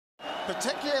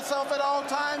Protect yourself at all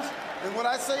times. And when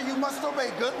I say you must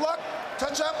obey, good luck.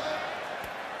 Touch up.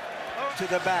 To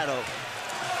the battle.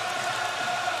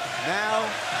 Now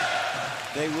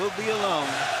they will be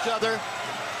alone. Each other.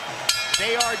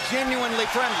 They are genuinely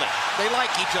friendly. They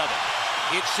like each other.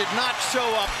 It should not show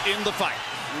up in the fight.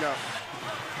 No.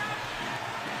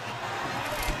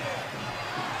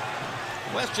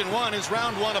 Question one, is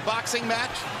round one a boxing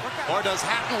match? Or does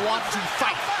Hatton want to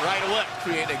fight right away?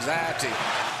 Create anxiety.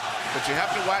 But you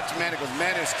have to watch Manny, because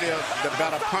Manny is still the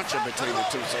better puncher between the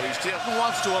two. So he still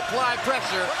wants to apply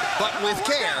pressure, but with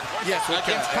care. Yes,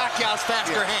 against Pacquiao's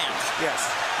faster hands. Yes.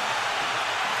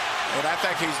 And I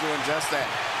think he's doing just that.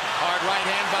 Hard right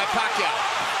hand by Pacquiao.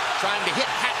 Trying to hit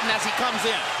Hatton as he comes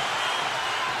in.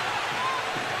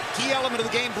 Key element of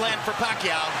the game plan for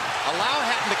Pacquiao. Allow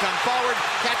Hatton to come forward,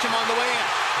 catch him on the way in.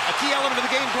 A key element of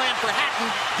the game plan for Hatton,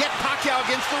 get Pacquiao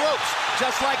against the ropes,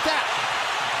 just like that.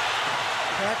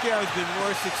 Pacquiao has been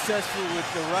more successful with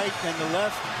the right than the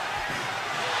left.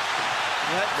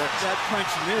 That punch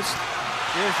missed.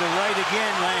 There's the right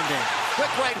again landing. Quick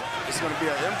right. It's going to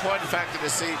be an important factor to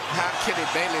see how Kenny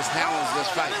Bayless handles this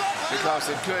fight,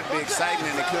 because it could be exciting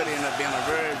and it could end up being a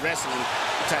very wrestling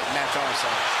type match also.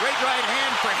 Great right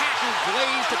hand for Hatton,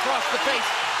 glazed across the face.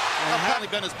 That's probably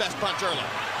been his best punch early.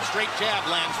 Straight jab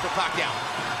lands for Pacquiao.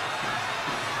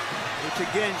 Which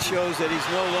again shows that he's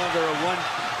no longer a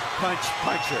one-punch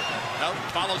puncher. No,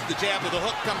 follows the jab with a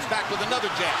hook, comes back with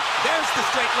another jab. There's the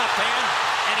straight left hand,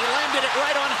 and he landed it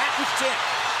right on Hatton's chin.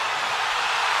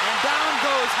 And down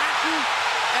goes Hatton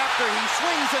after he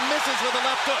swings and misses with a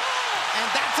left hook. And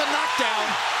that's a knockdown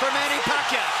for Manny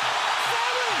Pacquiao.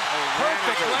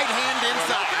 Perfect right hand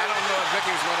inside. I don't know if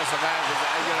Ricky's going to survive.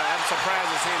 I'm surprised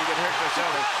to see him get hurt to the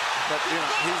shoulder. But,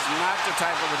 he's not the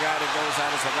type of a guy that goes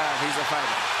out to survive. He's a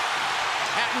fighter.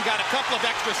 Hatton got a couple of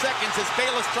extra seconds as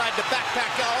Bayless tried to back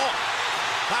Pacquiao off.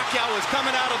 Pacquiao was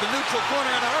coming out of the neutral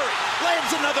corner in a hurry.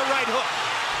 Lands another right hook.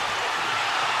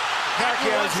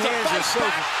 Pacquiao's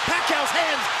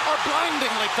hands are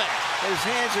blindingly fast. His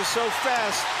hands are so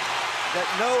fast that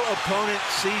no opponent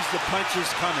sees the punches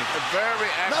coming. Very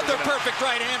accurate. Another perfect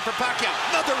right hand for Pacquiao.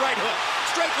 Another right hook.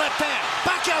 Straight left hand.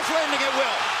 Pacquiao's landing at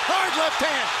will. Hard left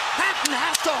hand. Hatton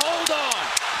has to hold on.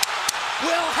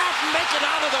 Will Hatton make it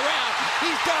out of the round?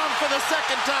 He's down for the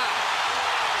second time.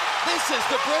 This is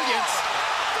the brilliance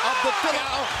of the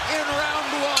Pacquiao in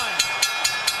round one.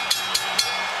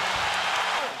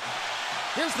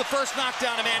 Here's the first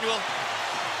knockdown, Emmanuel.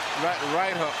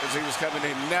 Right hook as he was coming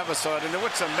in, never saw it. And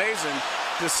what's amazing,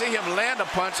 to see him land a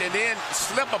punch and then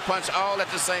slip a punch all at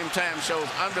the same time shows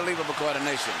unbelievable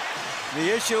coordination.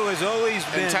 The issue has always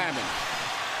been timing.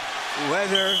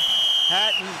 Whether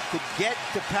Hatton could get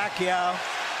to Pacquiao.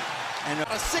 And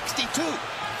a 62,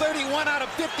 31 out of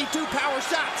 52 power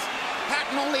shots.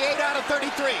 Hatton only 8 out of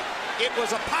 33. It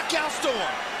was a Pacquiao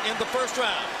storm in the first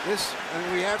round. And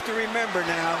we have to remember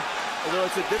now, although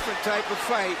it's a different type of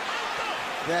fight,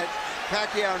 that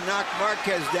Pacquiao knocked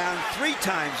Marquez down 3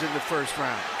 times in the first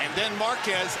round. And then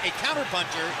Marquez, a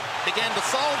counterpuncher, began to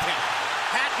solve him.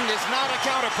 Hatton is not a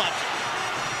counterpuncher.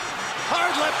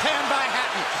 Hard left hand by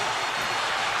Hatton.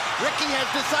 Ricky has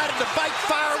decided to fight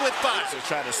fire with fire. To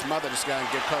try to smother this guy and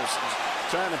get close.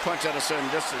 He's trying to punch at a certain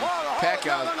distance.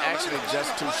 Pacquiao is actually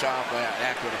just too sharp or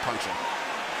accurate a puncher.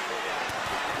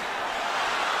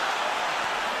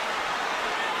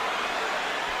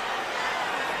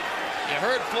 You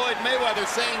heard Floyd Mayweather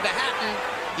saying to Hatton,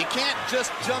 you can't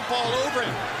just jump all over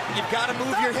him. You've got to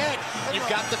move your head. You've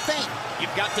got to think.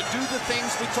 You've got to do the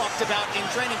things we talked about in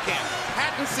training camp.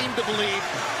 Hatton seemed to believe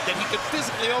that he could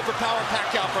physically overpower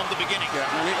Pacquiao from the beginning. Yeah,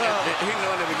 he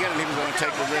knew in the beginning he was going to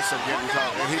take the risk of getting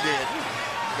caught, and he did.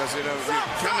 Because,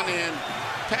 coming in,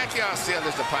 Pacquiao still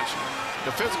is the puncher.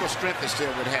 The physical strength is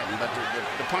still with Hatton, but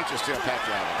the punch is still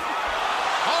Pacquiao.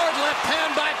 Hard left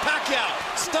hand by Pacquiao.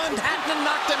 Stunned Hatton and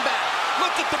knocked him back.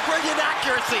 Look at the brilliant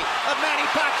accuracy of Manny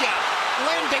Pacquiao.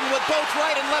 Landing with both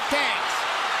right and left hands.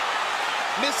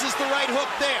 Misses the right hook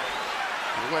there.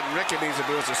 What Ricky needs to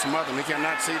do is to smother him. He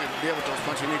cannot see to deal with those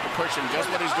punches. He needs to push him,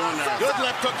 just what he's doing now. Good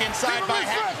left hook inside by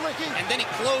Hatton. And then he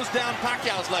closed down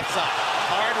Pacquiao's left side.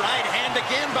 Hard right hand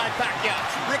again by Pacquiao.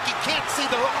 Ricky can't see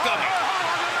the hook coming.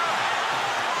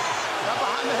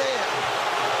 Behind the head.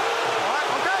 All right,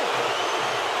 okay.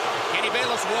 Kenny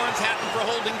Bayless warns Hatton for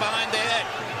holding behind the head.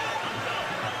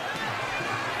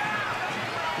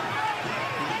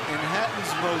 In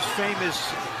Hatton's most famous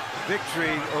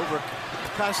victory over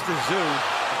Costa Zoo,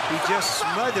 he just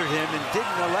smothered him and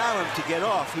didn't allow him to get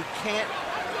off. He can't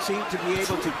seem to be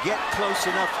able to get close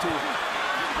enough to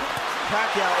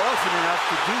Pacquiao often enough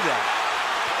to do that.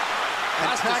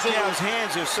 And Pacquiao's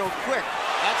hands are so quick.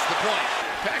 That's the point.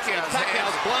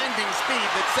 Pacquiao's blinding speed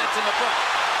that sets him apart.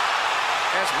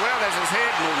 As well as his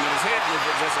head movement. His head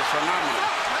movement just is phenomenal.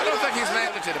 I don't think he's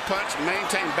managed to punch,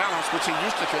 maintain balance, which he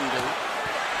used to couldn't do.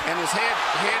 And his head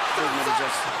movement is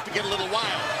just... To get a little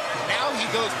wild. Now he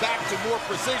goes back to more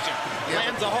precision. Yeah.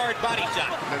 Lands a hard body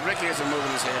shot. But Ricky isn't moving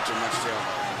his head too much still.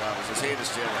 His head is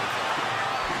still right there.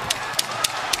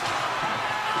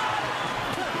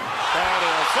 That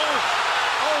is...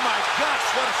 Oh my gosh,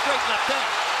 what a straight left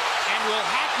hand. And will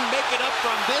Hatton make it up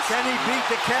from this? Can he beat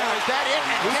the count? Is that it?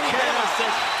 And Kenny Bella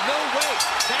says, no way.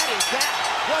 That is that.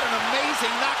 What an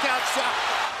amazing knockout shot.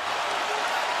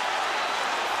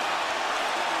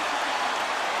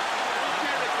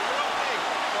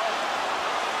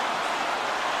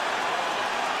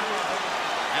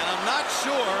 And I'm not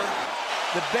sure.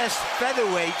 The best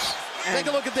featherweights. Take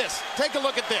a look at this. Take a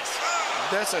look at this.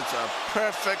 This is a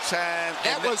perfect time.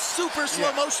 That was super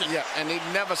slow motion. Yeah, and he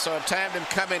never saw timed him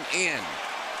coming in.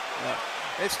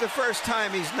 It's the first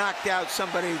time he's knocked out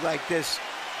somebody like this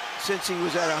since he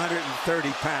was at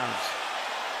 130 pounds.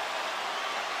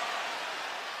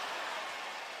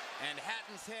 And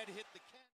Hatton's head hit the